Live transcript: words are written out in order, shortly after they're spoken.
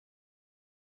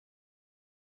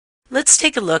Let's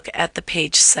take a look at the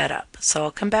page setup. So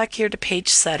I'll come back here to page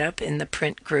setup in the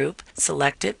print group,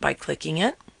 select it by clicking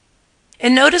it.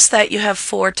 And notice that you have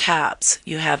 4 tabs.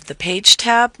 You have the page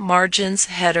tab, margins,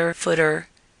 header, footer,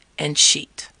 and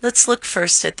sheet. Let's look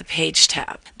first at the page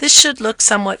tab. This should look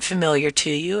somewhat familiar to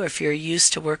you if you're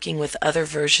used to working with other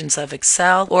versions of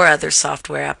Excel or other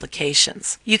software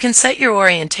applications. You can set your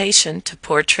orientation to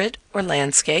portrait or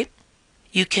landscape.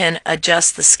 You can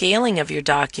adjust the scaling of your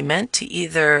document to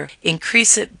either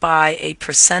increase it by a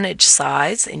percentage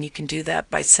size, and you can do that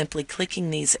by simply clicking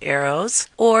these arrows,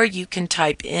 or you can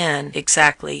type in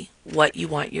exactly what you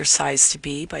want your size to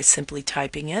be by simply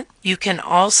typing it. You can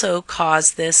also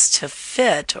cause this to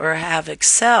fit or have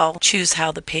Excel choose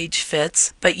how the page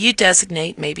fits, but you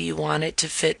designate maybe you want it to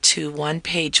fit to 1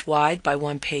 page wide by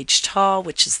 1 page tall,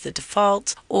 which is the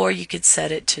default, or you could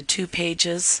set it to 2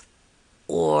 pages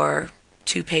or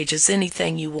 2 pages,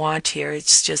 anything you want here.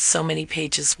 It's just so many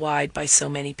pages wide by so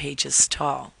many pages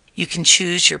tall. You can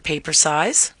choose your paper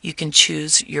size, you can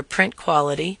choose your print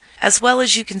quality, as well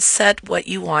as you can set what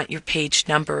you want your page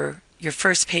number, your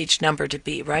first page number to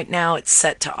be. Right now it's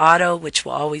set to auto, which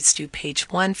will always do page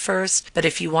 1 first, but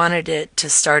if you wanted it to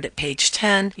start at page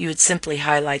 10, you would simply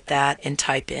highlight that and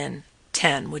type in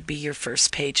 10 would be your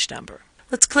first page number.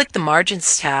 Let's click the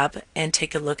Margins tab and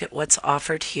take a look at what's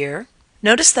offered here.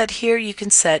 Notice that here you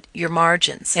can set your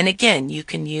margins, and again you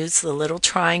can use the little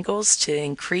triangles to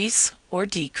increase or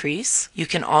decrease. You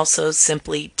can also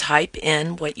simply type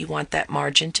in what you want that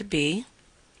margin to be.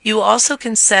 You also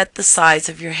can set the size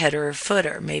of your header or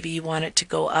footer. Maybe you want it to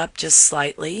go up just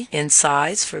slightly in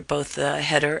size for both the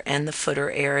header and the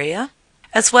footer area,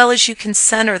 as well as you can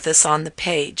center this on the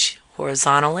page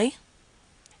horizontally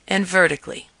and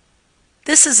vertically.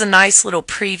 This is a nice little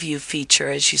preview feature.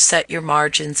 As you set your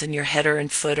margins and your header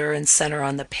and footer and center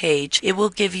on the page, it will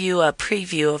give you a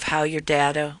preview of how your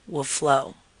data will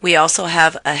flow. We also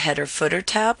have a header footer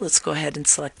tab. Let's go ahead and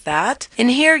select that. In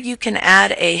here you can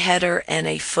add a header and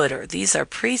a footer. These are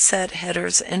preset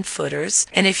headers and footers.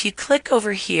 And if you click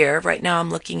over here, right now I'm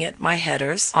looking at my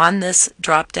headers, on this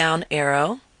drop down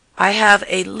arrow, I have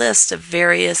a list of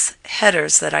various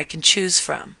headers that I can choose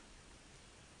from.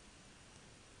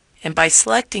 And by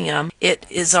selecting them, it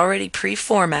is already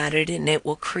pre-formatted and it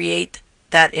will create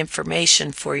that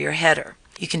information for your header.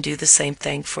 You can do the same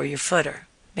thing for your footer.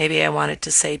 Maybe I want it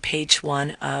to say page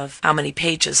 1 of how many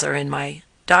pages are in my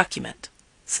document.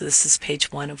 So this is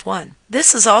page 1 of 1.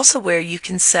 This is also where you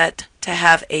can set to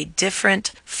have a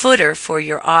different footer for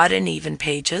your odd and even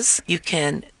pages. You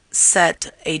can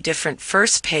set a different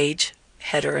first page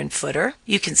header and footer.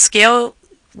 You can scale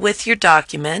with your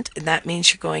document, and that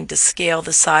means you're going to scale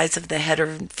the size of the header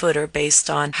and footer based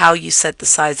on how you set the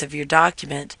size of your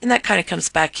document. And that kind of comes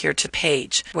back here to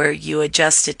page, where you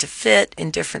adjust it to fit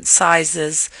in different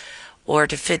sizes or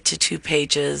to fit to 2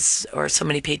 pages or so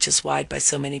many pages wide by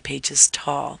so many pages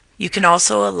tall. You can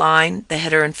also align the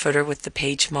header and footer with the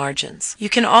page margins. You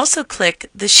can also click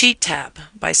the Sheet tab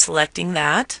by selecting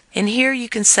that. And here you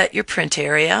can set your print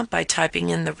area by typing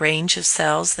in the range of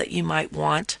cells that you might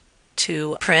want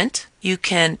to print. You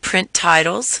can print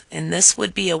titles, and this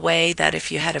would be a way that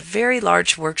if you had a very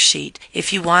large worksheet,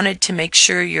 if you wanted to make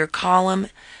sure your column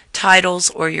titles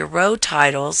or your row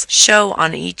titles show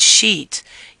on each sheet,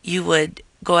 you would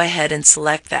go ahead and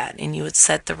select that, and you would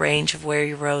set the range of where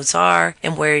your rows are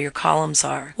and where your columns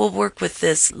are. We'll work with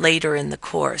this later in the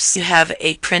course. You have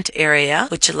a print area,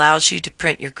 which allows you to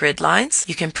print your grid lines.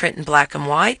 You can print in black and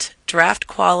white, draft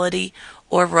quality,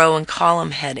 or row and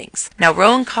column headings. Now,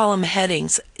 row and column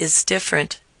headings is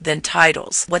different than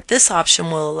titles. What this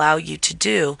option will allow you to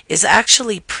do is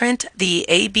actually print the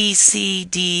A, B, C,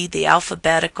 D, the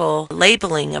alphabetical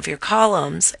labeling of your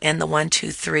columns, and the 1,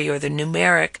 2, 3, or the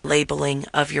numeric labeling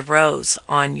of your rows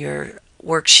on your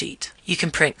worksheet. You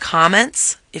can print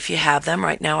comments if you have them.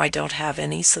 Right now I don't have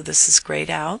any, so this is grayed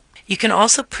out. You can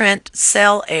also print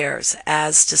cell errors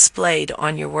as displayed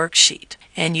on your worksheet,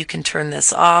 and you can turn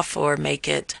this off or make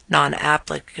it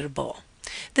non-applicable.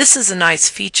 This is a nice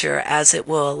feature as it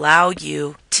will allow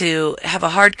you to have a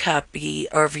hard copy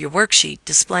of your worksheet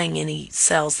displaying any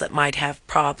cells that might have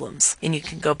problems, and you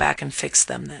can go back and fix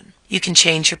them then. You can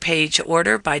change your page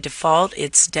order. By default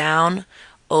it's down,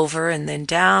 over, and then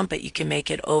down, but you can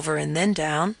make it over and then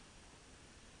down.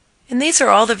 And these are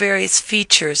all the various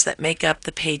features that make up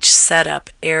the page setup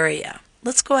area.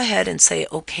 Let's go ahead and say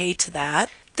OK to that.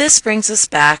 This brings us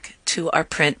back to our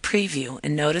print preview,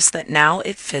 and notice that now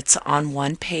it fits on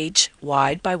 1 page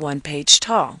wide by 1 page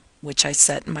tall. which I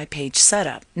set in my page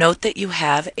setup. Note that you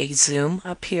have a zoom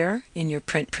up here in your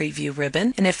print preview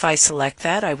ribbon, and if I select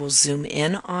that, I will zoom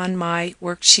in on my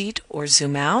worksheet or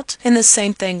zoom out. And the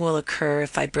same thing will occur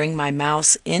if I bring my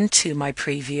mouse into my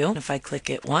preview. If I click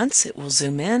it once, it will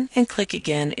zoom in, and click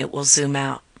again, it will zoom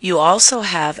out. You also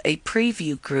have a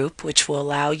preview group which will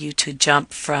allow you to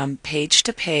jump from page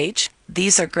to page.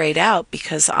 These are grayed out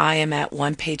because I am at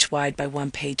 1 page wide by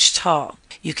 1 page tall.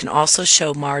 You can also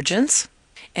show margins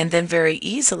and then very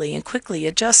easily and quickly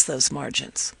adjust those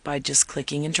margins by just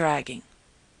clicking and dragging.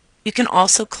 You can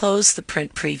also close the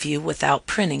print preview without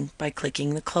printing by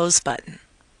clicking the close button.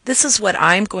 This is what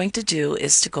I'm going to do,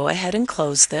 is to go ahead and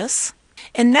close this.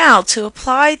 And now, to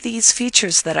apply these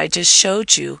features that I just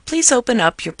showed you, please open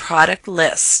up your product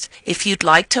list. If you'd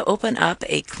like to open up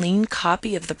a clean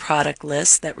copy of the product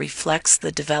list that reflects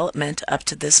the development up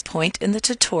to this point in the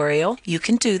tutorial, you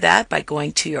can do that by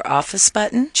going to your Office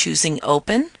button, choosing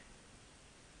Open,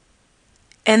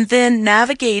 and then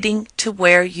navigating to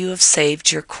where you have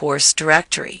saved your course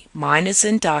directory. Mine is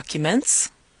in Documents.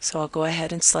 So I'll go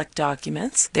ahead and select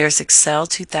Documents. There's Excel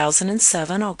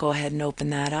 2007. I'll go ahead and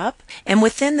open that up. And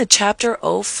within the Chapter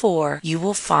 04, you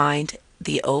will find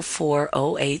the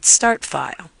 0408 Start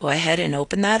file. Go ahead and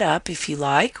open that up if you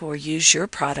like, or use your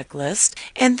product list.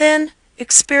 And then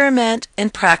experiment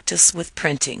and practice with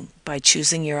printing by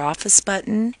choosing your Office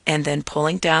button and then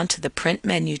pulling down to the Print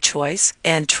menu choice,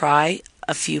 and try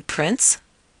a few prints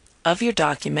of your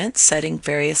document, setting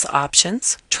various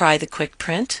options. Try the quick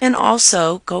print, and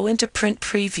also go into print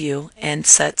preview and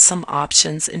set some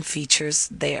options and features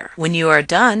there. When you are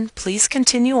done, please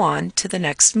continue on to the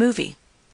next movie.